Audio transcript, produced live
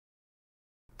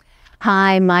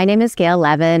Hi, my name is Gail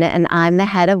Levin, and I'm the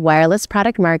head of wireless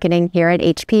product marketing here at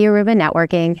HP Aruba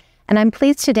Networking. And I'm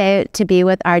pleased today to be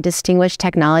with our distinguished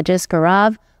technologist,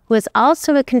 Gaurav, who is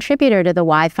also a contributor to the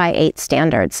Wi-Fi 8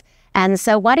 standards. And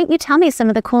so why don't you tell me some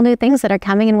of the cool new things that are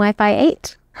coming in Wi-Fi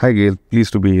 8? Hi, Gail.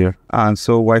 Pleased to be here.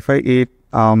 So Wi-Fi 8,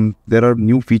 there are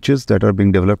new features that are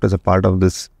being developed as a part of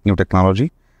this new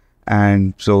technology.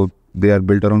 And so they are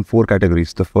built around 4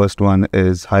 categories. The first one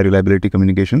is high reliability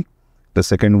communication. The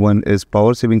second one is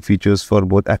power saving features for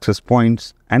both access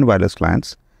points and wireless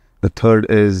clients. The third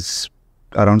is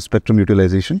around spectrum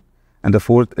utilization. And the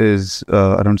fourth is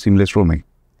around seamless roaming.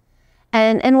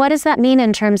 And what does that mean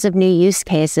in terms of new use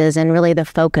cases and really the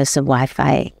focus of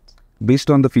Wi-Fi 8? Based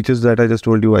on the features that I just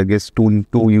told you, I guess two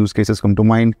use cases come to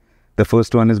mind. The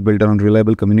first one is built around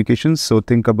reliable communications. So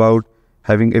think about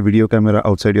having a video camera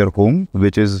outside your home,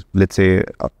 which is, let's say,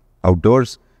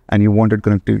 outdoors, and you want it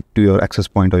connected to your access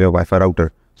point or your Wi-Fi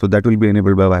router. So that will be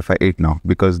enabled by Wi-Fi 8 now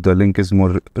because the link is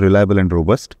more reliable and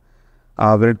robust.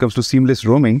 When it comes to seamless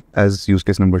roaming as use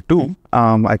case number 2,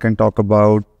 I can talk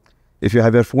about if you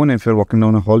have your phone, if you're walking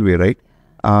down a hallway, right?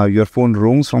 Your phone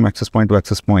roams from access point to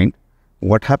access point.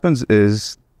 What happens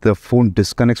is the phone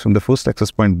disconnects from the first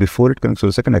access point before it connects to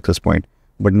the second access point.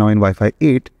 But now in Wi-Fi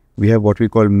 8, we have what we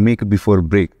call make before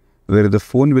break, where the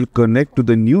phone will connect to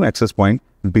the new access point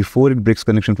before it breaks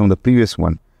connection from the previous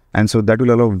one. And so that will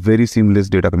allow very seamless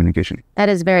data communication. That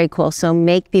is very cool. So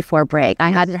make before break. I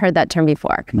hadn't heard that term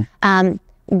before.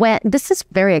 This is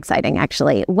very exciting,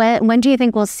 actually. When do you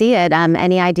think we'll see it?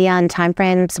 Any idea on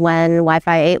timeframes when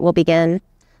Wi-Fi 8 will begin?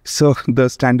 So the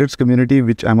standards community,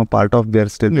 which I'm a part of, they're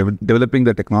still developing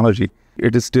the technology.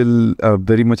 It is still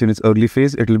very much in its early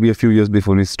phase. It will be a few years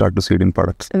before we start to see it in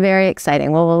products. Very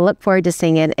exciting. Well, we'll look forward to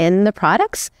seeing it in the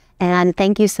products. And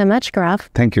thank you so much, Gaurav.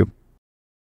 Thank you.